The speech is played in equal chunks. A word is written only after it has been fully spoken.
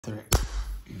Three.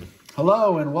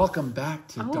 Hello and welcome back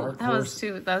to Darkhorse.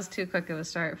 That was too quick of a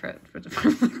start for the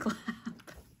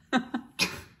clap.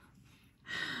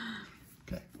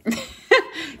 Okay.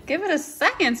 Give it a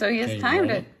second so he has time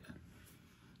to.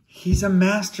 He's a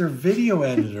master video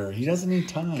editor. He doesn't need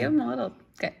time. Give him a little.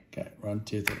 Okay. Okay. 1,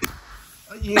 2, 3.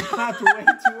 You clapped way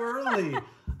too early.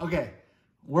 Okay.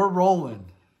 We're rolling.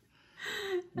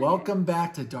 Welcome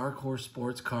back to Darkhorse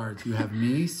Sports Cards. You have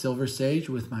me, Silver Sage,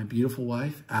 with my beautiful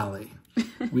wife, Allie.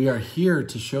 We are here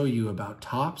to show you about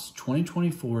Topps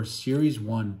 2024 Series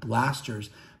 1 blasters,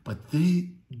 but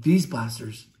these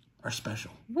blasters are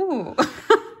special. Ooh.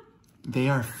 They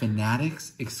are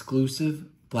Fanatics exclusive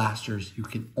blasters you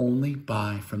can only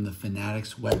buy from the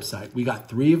Fanatics website. We got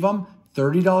 3 of them,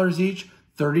 $30 each.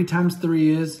 30 times 3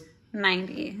 is?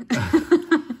 90.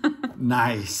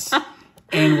 Nice.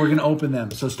 And we're going to open them.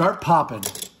 So start popping.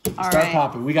 Start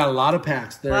popping. We got a lot of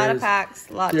packs. A lot of packs.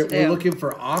 A lot to do. We're looking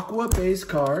for Aqua base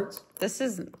cards. This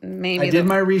is maybe... I did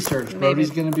my research. Brody's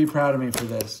going to be proud of me for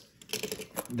this.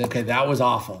 Okay, that was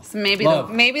awful. So maybe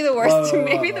the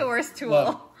worst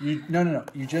tool. No.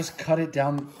 You just cut it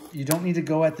down. You don't need to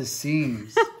go at the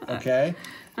seams. Okay?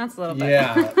 That's a little bit.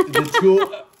 Yeah.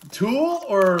 The tool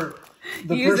or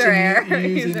the person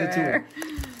using the tool.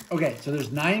 Okay, so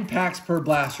there's 9 packs per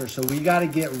blaster, so we got to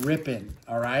get ripping,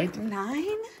 all right? 9?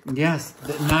 Yes,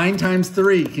 9 times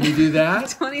 3. Can you do that?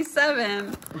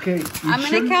 27. Okay, you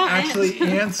shouldn't actually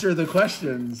answer the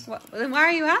questions. Then why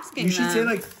are you asking You should say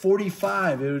like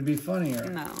 45. It would be funnier.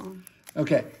 No.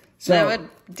 Okay, so... That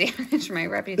would damage my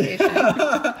reputation.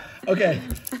 Okay,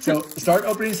 so start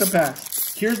opening some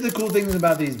packs. Here's the cool things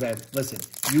about these, babe. Listen,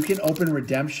 you can open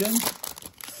redemption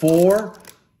for...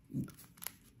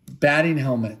 batting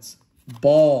helmets,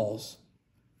 balls,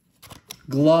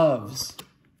 gloves,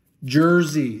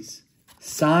 jerseys,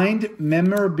 signed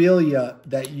memorabilia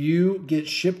that you get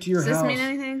shipped to your house. Does this mean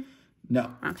anything?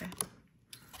 No. Okay.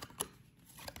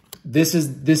 This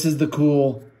is the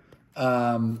cool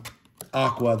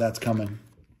Aqua that's coming.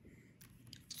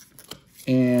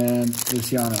 And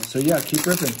Luciano. So yeah, keep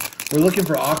ripping. We're looking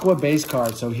for Aqua base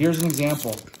cards. So here's an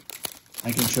example.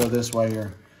 I can show this while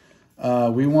you're...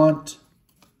 we want...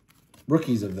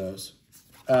 rookies of those.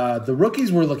 The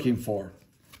rookies we're looking for.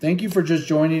 Thank you for just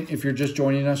joining. If you're just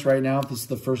joining us right now, if this is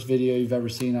the first video you've ever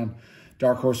seen on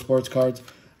Darkhorse Sports Cards.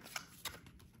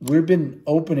 We've been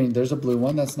opening. There's a blue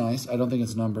one. That's nice. I don't think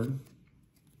it's numbered.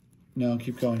 No,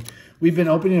 keep going. We've been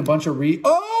opening a bunch of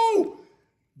Oh!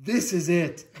 This is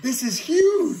it. This is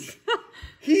huge.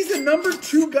 He's the number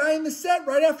 2 guy in the set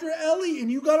right after Ellie, and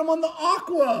you got him on the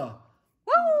Aqua.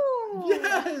 Woo!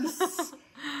 Yes!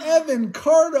 Evan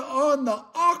Carter on the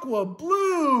Aqua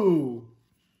Blue.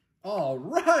 All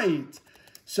right.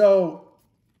 So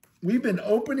we've been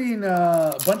opening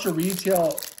a bunch of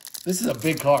retail. This is a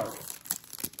big card.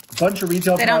 A bunch of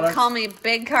retail products. They don't call me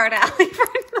Big Card Alley for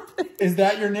nothing. Is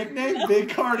that your nickname? No. Big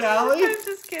Card Alley? I'm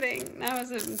just kidding. That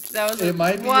was a it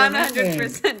might be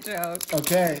 100% joke.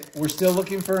 Okay. We're still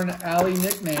looking for an Alley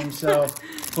nickname, so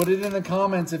put it in the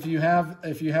comments if you have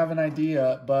an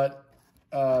idea, but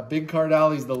Big Card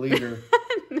Alley's the leader.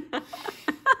 No.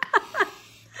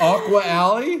 Aqua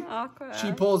Alley? Aqua.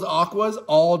 She pulls Aquas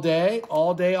all day.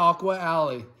 All day Aqua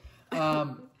Alley.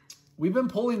 We've been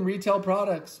pulling retail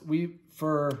products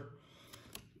for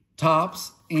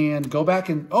Topps and go back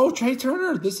and... Oh, Trey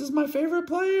Turner. This is my favorite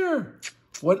player.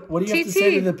 What do you have to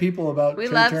say to the people about Trey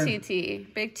Turner? We love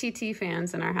TT. Big TT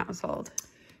fans in our household.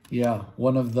 Yeah,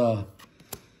 one of the...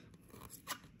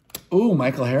 Ooh,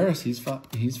 Michael Harris. He's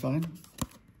fine.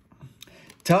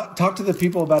 Talk to the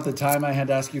people about the time I had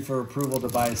to ask you for approval to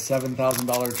buy a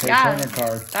 $7,000 Trey Turner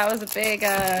card. That was a big...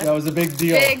 that was a big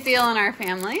deal. Big deal in our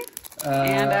family.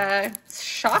 And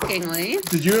shockingly...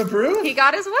 Did you approve? He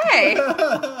got his way.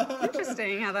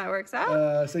 Interesting how that works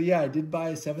out. So yeah, I did buy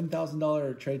a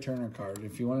 $7,000 Trey Turner card.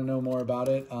 If you want to know more about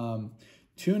it,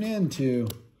 tune in to...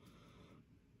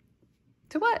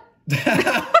 To what?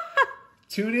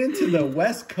 Tune in to the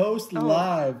West Coast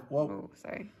Live. Whoa. Oh,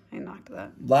 sorry. I knocked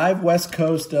that. Live West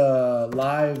Coast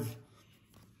live.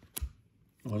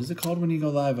 What is it called when you go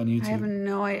live on YouTube?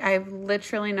 I have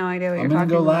literally no idea what you're talking about. I'm going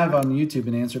to go live on YouTube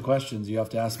and answer questions. You have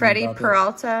to ask me about Freddie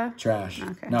Peralta? Trash.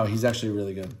 Okay. No, he's actually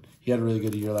really good. He had a really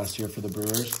good year last year for the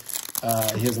Brewers.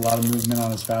 He has a lot of movement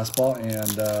on his fastball,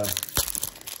 and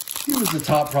he was the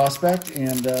top prospect,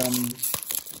 and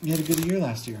he had a good year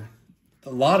last year. A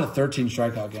lot of 13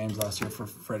 strikeout games last year for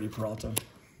Freddie Peralta.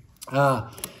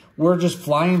 We're just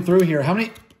flying through here. How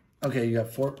many? Okay, you got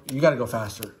 4. You got to go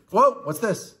faster. Whoa, what's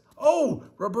this? Oh,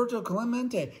 Roberto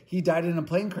Clemente. He died in a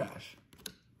plane crash.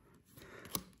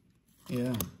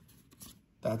 Yeah,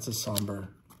 that's a somber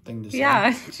thing to say.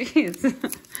 Yeah,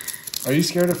 jeez. Are you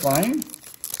scared of flying?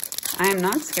 I am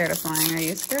not scared of flying. Are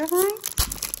you scared of flying?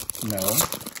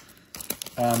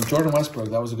 No. Jordan Westbrook,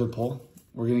 that was a good pull.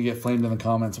 We're going to get flamed in the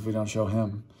comments if we don't show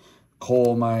him.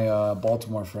 Cole, my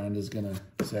Baltimore friend, is going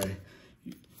to say,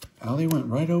 Allie went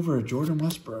right over a Jordan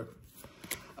Westbrook.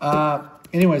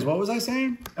 Anyways, what was I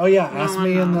saying? Oh, yeah. Ask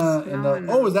me in the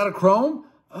oh, is that a Chrome?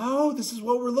 Oh, this is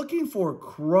what we're looking for.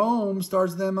 Chrome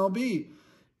stars in the MLB.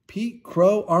 Pete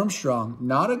Crow Armstrong.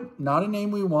 Not a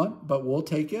name we want, but we'll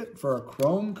take it for a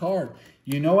Chrome card.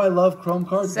 You know I love Chrome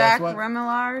cards. Zach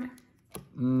Remillard.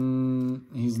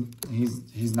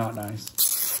 He's not nice.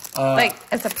 Like,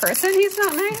 as a person, he's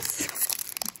not nice?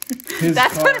 His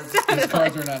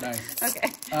cards are not nice. Okay.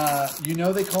 You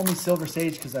know they call me Silver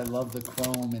Sage because I love the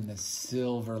chrome and the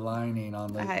silver lining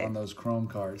on those chrome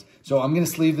cards. So I'm going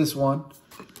to sleeve this one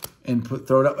and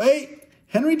throw it up. Hey,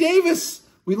 Henry Davis.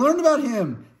 We learned about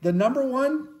him. The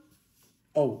 #1.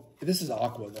 Oh, this is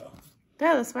Aqua, though.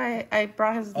 Yeah, that's why I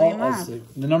brought his name up. The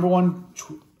 #1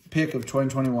 pick of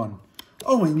 2021.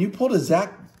 Oh, and you pulled a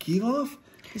Zach Geloff?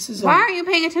 Why aren't you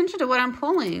paying attention to what I'm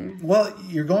pulling? Well,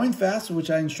 you're going fast, which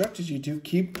I instructed you to.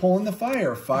 Keep pulling the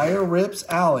fire. Fire rips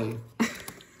Allie.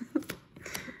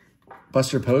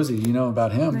 Buster Posey, you know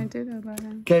about him. I do know about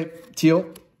him. Okay,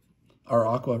 Teal, our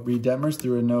Aqua, Reed Detmers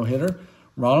threw a no-hitter.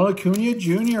 Ronald Acuna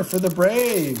Jr. for the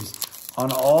Braves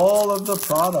on all of the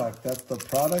product. That's the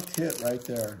product hit right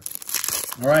there.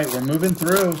 All right, we're moving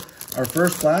through our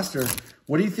first blaster.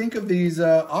 What do you think of these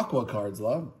Aqua cards,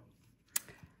 love?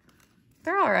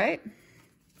 They're all right.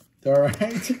 They're all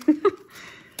right?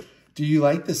 Do you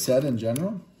like the set in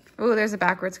general? Oh, there's a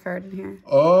backwards card in here.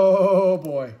 Oh,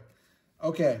 boy.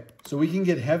 Okay, so we can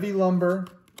get heavy lumber.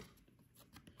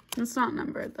 It's not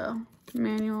numbered, though.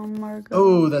 Manuel Margot.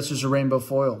 Oh, that's just a rainbow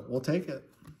foil. We'll take it.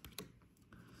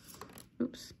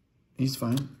 Oops. He's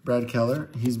fine. Brad Keller.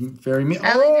 He's very mean.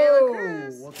 Ellie De La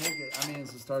Cruz. We'll take it. I mean,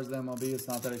 it's the stars of the MLB. It's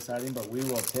not that exciting, but we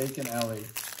will take an Ellie.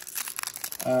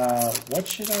 What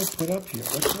should I put up here?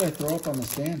 What should I throw up on the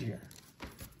stand here?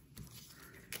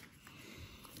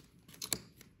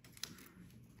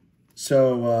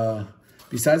 So,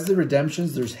 besides the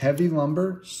redemptions, there's heavy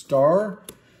lumber, superstar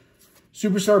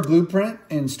blueprint,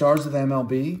 and stars of the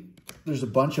MLB. There's a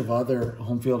bunch of other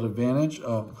home field advantage.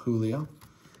 Oh, Julio.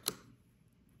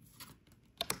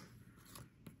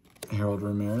 Harold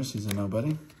Ramirez, he's a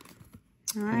nobody.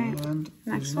 All right. And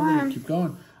next one. Keep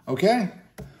going. Okay.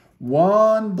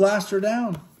 One blaster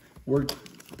down. We're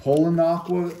pulling the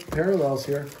Aqua parallels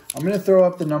here. I'm going to throw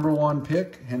up the #1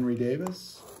 pick, Henry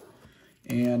Davis.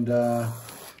 And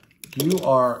you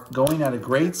are going at a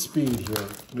great speed here.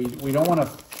 We don't want a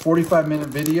 45-minute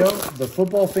video. The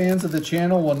football fans of the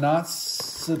channel will not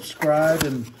subscribe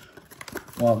and...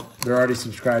 Well, they're already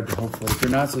subscribed, hopefully. If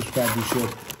you're not subscribed, you should.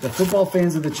 The football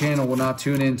fans of the channel will not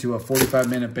tune into a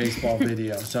 45-minute baseball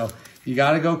video. So you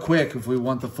got to go quick if we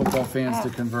want the football fans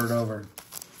to convert over.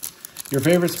 Your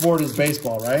favorite sport is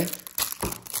baseball, right?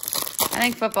 I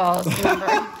think football is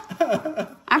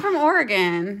I'm from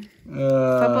Oregon.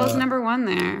 Football's #1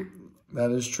 there. That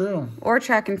is true. Or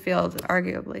track and field,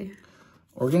 arguably.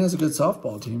 Oregon has a good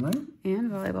softball team, right?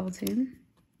 And volleyball team.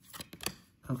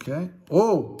 Okay.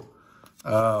 Oh,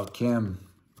 Kim.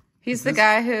 He's the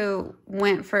guy who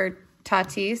went for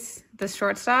Tatis, the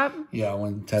shortstop. Yeah,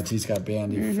 when Tatis got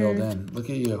banned, he filled in. Look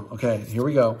at you. Okay, here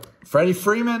we go. Freddie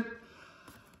Freeman.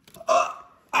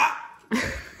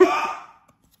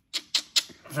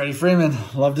 Freddie Freeman.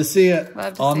 Love to see it.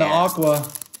 On the Aqua.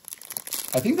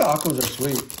 I think the Aquas are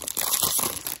sweet.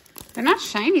 They're not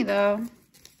shiny, though.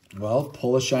 Well,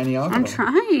 pull a shiny Aqua. I'm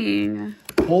trying.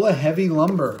 Pull a heavy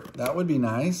lumber. That would be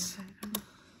nice.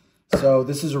 So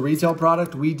this is a retail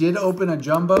product. We did open a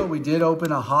jumbo. We did open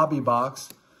a hobby box.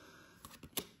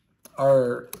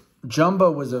 Our jumbo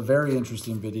was a very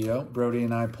interesting video. Brody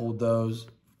and I pulled those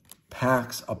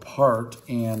packs apart.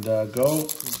 And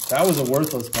that was a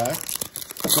worthless pack.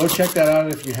 Go check that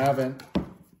out if you haven't.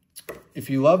 If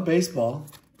you love baseball.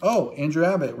 Oh, Andrew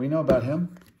Abbott. We know about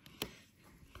him.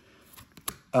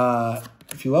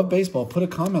 If you love baseball, put a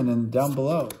comment in down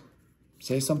below.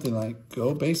 Say something like,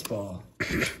 go baseball.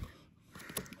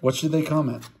 What should they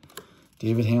comment?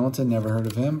 David Hamilton, never heard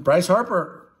of him. Bryce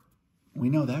Harper. We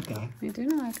know that guy. We do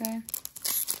know that guy.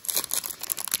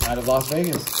 Out of Las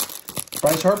Vegas.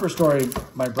 Bryce Harper story.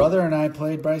 My brother and I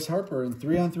played Bryce Harper in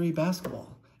 3-on-3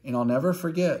 basketball. And I'll never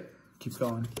forget. Keep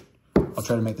going. I'll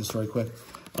try to make this story quick.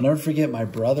 I'll never forget my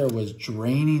brother was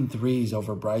draining threes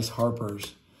over Bryce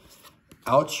Harper's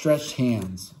outstretched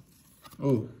hands.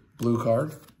 Ooh, blue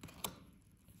card.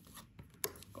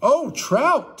 Oh,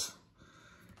 Trout.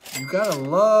 You gotta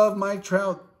love Mike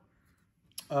Trout.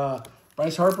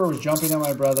 Bryce Harper was jumping at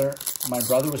my brother. My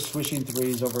brother was swishing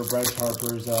threes over Bryce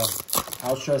Harper's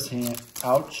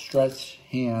outstretched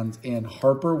hands, and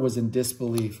Harper was in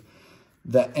disbelief.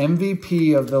 The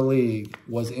MVP of the league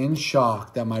was in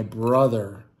shock that my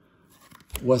brother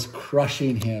was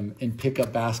crushing him in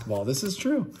pickup basketball. This is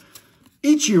true.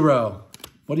 Ichiro.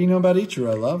 What do you know about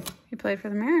Ichiro, love? He played for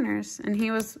the Mariners, and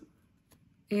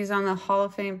he's on the Hall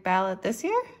of Fame ballot this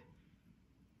year?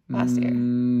 Last year.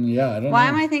 Yeah, I don't know. Why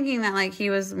am I thinking that, like, he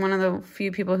was one of the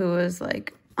few people who was,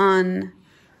 like, not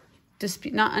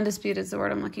undisputed is the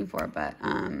word I'm looking for, but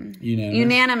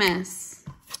unanimous.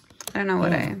 I don't know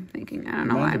what I'm thinking. I don't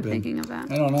know why I'm thinking of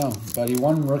that. I don't know. But he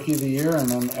won Rookie of the Year, and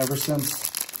then ever since...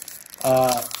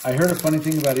 I heard a funny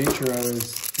thing about Ichiro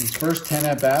is his first 10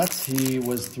 at-bats, he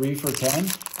was 3 for 10,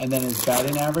 and then his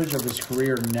batting average of his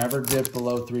career never dipped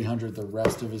below 300 the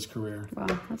rest of his career. Wow,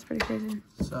 that's pretty crazy.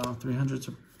 So 300's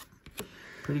a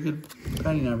pretty good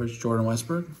batting average. Jordan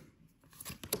Westbrook.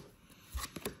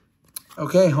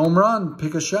 Okay, home run.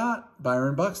 Pick a shot.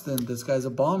 Byron Buxton. This guy's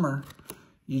a bomber.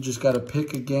 You just got to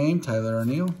pick a game. Tyler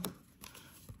O'Neill.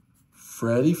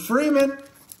 Freddie Freeman.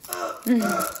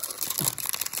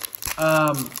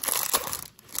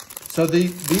 So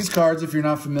these cards, if you're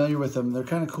not familiar with them, they're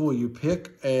kind of cool. You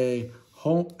pick a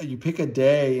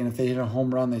day, and if they hit a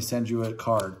home run, they send you a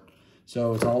card.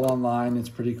 So it's all online. It's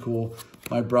pretty cool.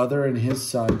 My brother and his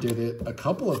son did it a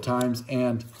couple of times,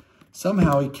 and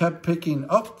somehow he kept picking.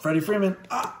 Oh, Freddie Freeman.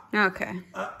 Okay.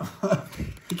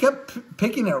 He kept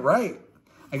picking it right.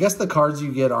 I guess the cards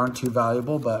you get aren't too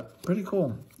valuable, but pretty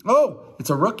cool. Oh, it's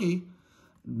a rookie.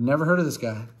 Never heard of this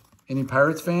guy. Any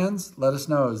Pirates fans? Let us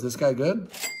know. Is this guy good?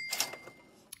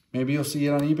 Maybe you'll see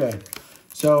it on eBay.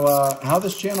 So how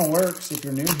this channel works, if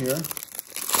you're new here,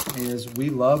 is we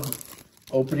love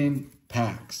opening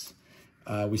packs.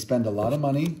 We spend a lot of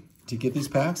money to get these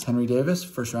packs. Henry Davis,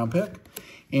 first round pick.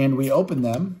 And we open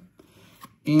them.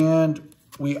 And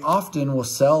we often will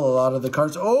sell a lot of the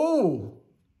cards. Oh!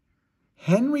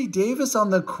 Henry Davis on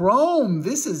the chrome.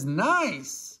 This is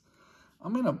nice.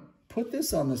 I'm going to put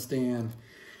this on the stand.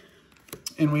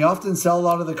 And we often sell a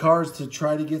lot of the cards to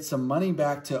try to get some money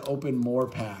back to open more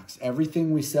packs.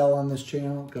 Everything we sell on this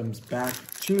channel comes back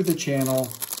to the channel.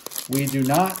 We do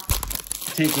not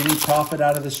take any profit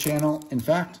out of this channel. In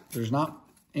fact, there's not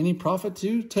any profit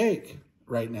to take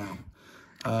right now.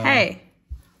 Hey,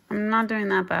 I'm not doing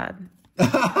that bad.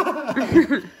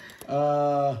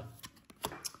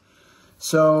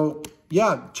 So,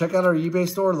 yeah, check out our eBay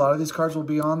store. A lot of these cards will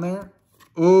be on there.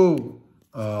 Ooh.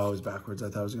 Oh, it was backwards. I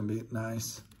thought it was going to be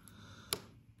nice.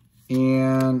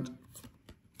 And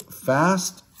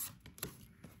fast.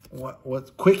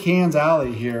 What Quick Hands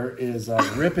Alley here is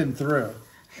ripping through.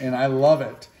 And I love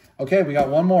it. Okay, we got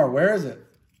one more. Where is it?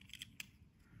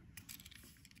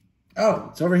 Oh,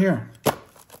 it's over here.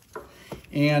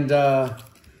 And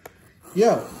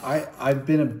yeah, I've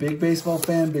been a big baseball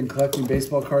fan, been collecting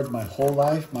baseball cards my whole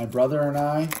life. My brother and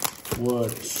I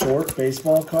would sort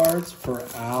baseball cards for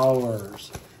hours.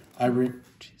 Oh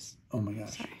my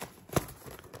gosh. Sorry.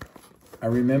 I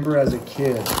remember as a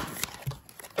kid,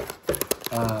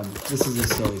 this is a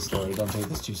silly story, don't take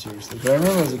this too seriously, but I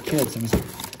remember as a kid,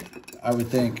 I would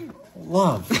think,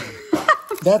 love,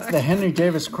 that's the Henry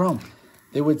Davis Chrome.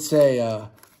 They would say,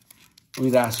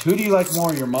 we'd ask, who do you like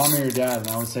more, your mom or your dad? And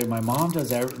I would say, my mom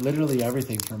does literally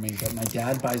everything for me, but my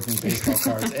dad buys me baseball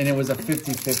cards. And it was a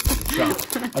 50-50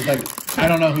 shot. I was like, I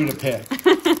don't know who to pick.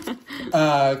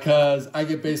 Because I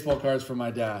get baseball cards from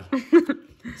my dad.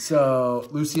 So,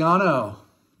 Luciano,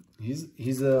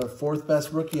 he's the fourth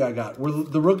best rookie I got.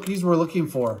 The rookies we're looking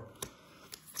for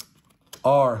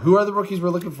who are the rookies we're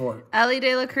looking for? Ellie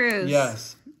De La Cruz.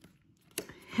 Yes.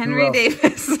 Henry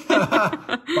Davis.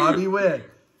 Bobby Witt.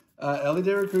 Ellie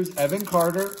De La Cruz, Evan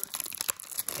Carter,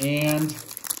 and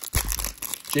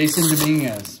Jason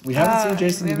Dominguez. We haven't seen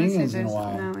Jason Dominguez in a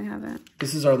while. No, we haven't.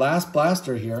 This is our last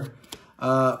blaster here.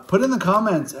 Put in the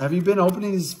comments, have you been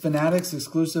opening these Fanatics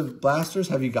exclusive blasters?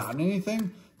 Have you gotten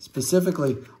anything?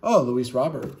 Specifically, oh, Luis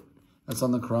Robert. That's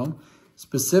on the chrome.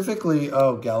 Specifically,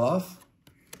 oh, Geloff.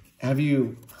 Have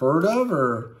you heard of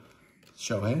or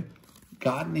Shohei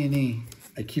gotten any?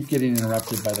 I keep getting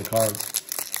interrupted by the cards.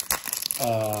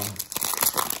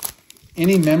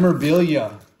 Any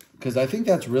memorabilia, because I think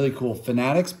that's really cool.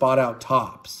 Fanatics bought out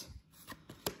Topps.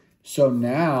 So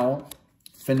now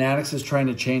Fanatics is trying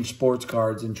to change sports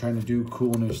cards and trying to do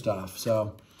cool new stuff.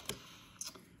 So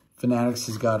Fanatics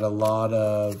has got a lot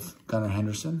of Gunnar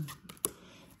Henderson,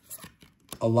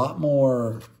 a lot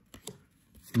more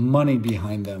money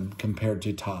behind them compared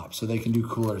to Topps, so they can do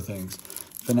cooler things.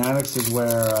 Fanatics is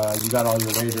where you got all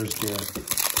your Raiders gear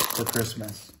for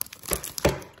Christmas.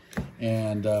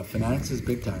 And Fanatics is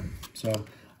big time. So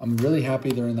I'm really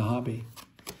happy they're in the hobby.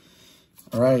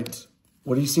 All right.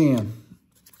 What are you seeing?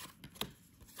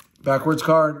 Backwards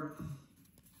card.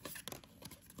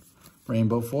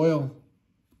 Rainbow foil.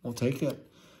 We'll take it.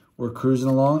 We're cruising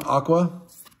along. Aqua.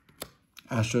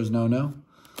 Astros no.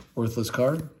 Worthless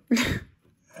card.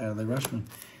 Adley Rushman.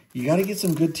 You got to get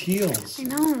some good teals. I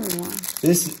know.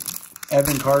 This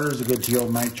Evan Carter is a good teal.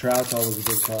 Mike Trout's always a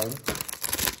good card.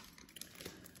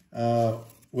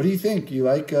 What do you think? You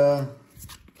like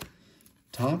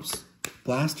Topps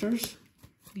blasters?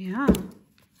 Yeah.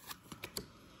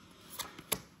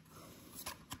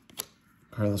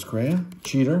 Carlos Correa.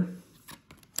 Cheater.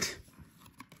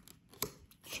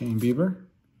 Shane Bieber.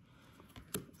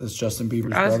 That's Justin Bieber's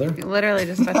brother. Literally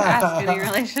just about to ask any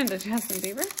relation to Justin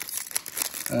Bieber.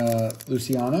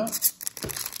 Luciano.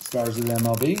 Stars of the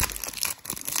MLB.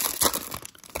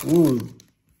 Ooh.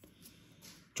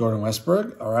 Jordan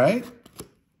Westberg. All right.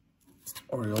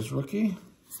 Orioles rookie.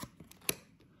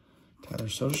 Tyler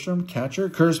Soderstrom. Catcher.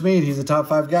 Curtis Mead. He's a top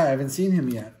 5 guy. I haven't seen him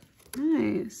yet.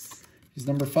 Nice. He's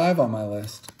number 5 on my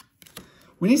list.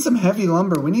 We need some heavy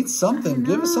lumber. We need something.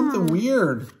 Give us something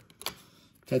weird.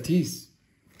 Tatis.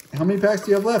 How many packs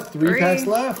do you have left? 3 packs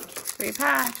left. 3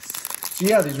 packs. So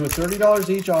yeah, these were $30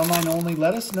 each, online only.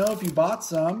 Let us know if you bought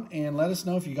some, and let us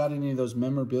know if you got any of those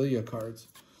memorabilia cards.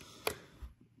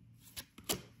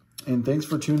 And thanks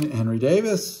for tuning in. Henry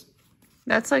Davis.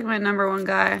 That's like my #1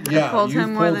 guy. Yeah, I pulled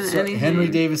him more than anything. Henry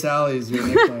Davis Alley is your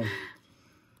nickname.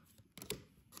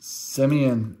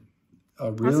 Simeon.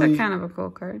 That's a kind of a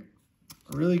cool card.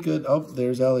 Really good. Oh,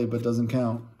 there's Ellie, but doesn't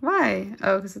count. Why?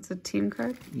 Oh, because it's a team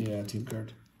card? Yeah, team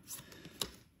card.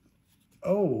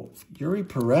 Oh, Yuri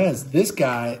Perez. This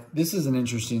guy, this is an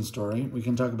interesting story. We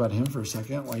can talk about him for a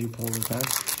second while you pull the pack.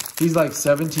 He's like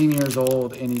 17 years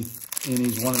old, and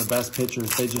he's one of the best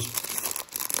pitchers. They just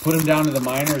put him down to the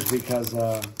minors because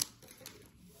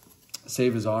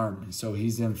save his arm. So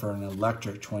he's in for an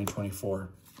electric 2024.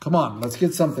 Come on, let's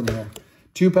get something here.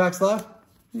 2 packs left?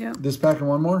 Yeah. This pack and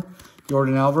one more.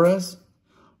 Jordan Alvarez.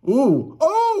 Ooh.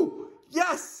 Oh,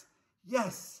 yes.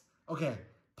 Yes. Okay,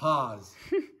 pause.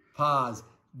 Pause.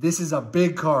 This is a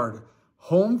big card.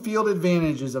 Home field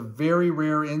advantage is a very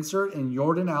rare insert, and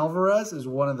Jordan Alvarez is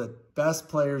one of the best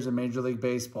players in Major League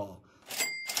Baseball.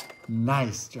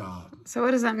 Nice job. So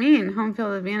what does that mean? Home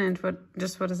field advantage. What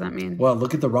does that mean? Well,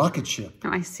 look at the rocket ship.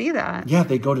 Oh, I see that. Yeah,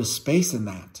 they go to space in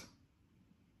that.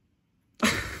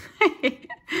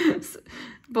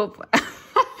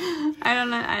 I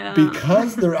don't know.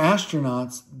 Because they're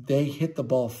astronauts, they hit the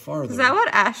ball farther. Is that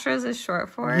what Astros is short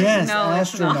for? Yes, no,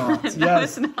 astronauts. It's not.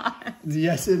 Yes. No, it's not.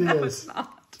 Yes, it No, is. it's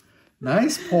not.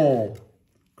 Nice pull.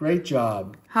 Great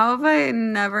job. How have I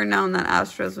never known that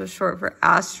Astros was short for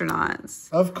astronauts?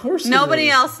 Of course Nobody it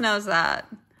is. else knows that.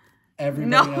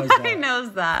 Everybody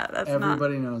knows that. That's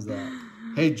Everybody knows that.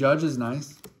 Hey, Judge is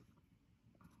nice.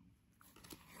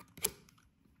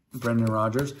 Brendan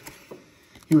Rodgers.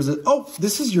 He was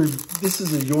this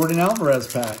is a Jordan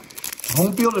Alvarez pack.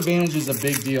 Home field advantage is a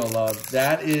big deal, love.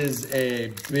 That is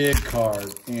a big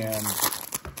card, and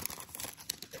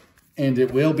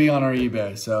it will be on our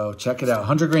eBay. So check it out.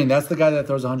 Hunter Green, that's the guy that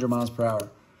throws 100 miles per hour.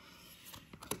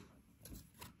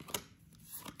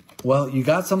 Well, you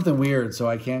got something weird, so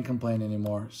I can't complain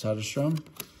anymore. Soderstrom,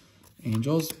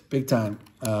 Angels, big time.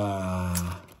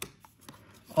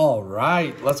 All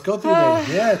right, let's go through the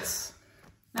hits.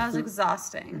 That was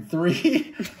exhausting.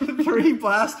 3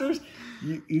 blasters.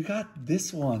 You got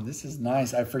this one. This is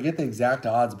nice. I forget the exact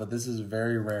odds, but this is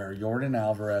very rare. Jordan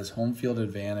Alvarez, home field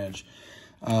advantage.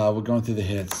 We're going through the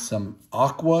hits. Some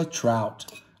Aqua Trout.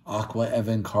 Aqua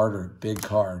Evan Carter. Big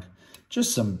card.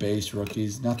 Just some base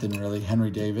rookies. Nothing really.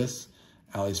 Henry Davis.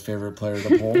 Allie's favorite player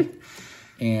to pull.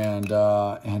 And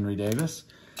Henry Davis.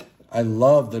 I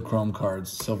love the Chrome cards.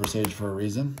 Silver Sage for a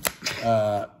reason.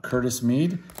 Curtis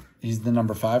Mead. He's the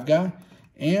number 5 guy.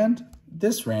 And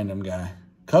this random guy.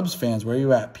 Cubs fans, where are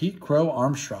you at? Pete Crow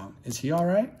Armstrong. Is he all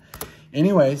right?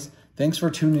 Anyways, thanks for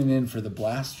tuning in for the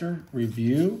blaster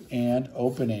review and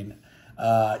opening.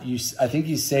 I think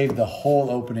you saved the whole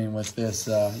opening with this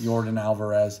Jordan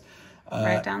Alvarez.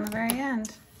 Right down the very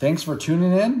end. Thanks for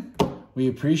tuning in. We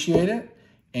appreciate it.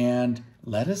 And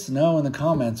let us know in the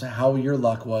comments how your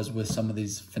luck was with some of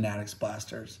these Fanatics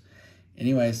blasters.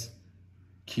 Anyways,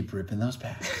 keep ripping those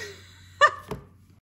packs.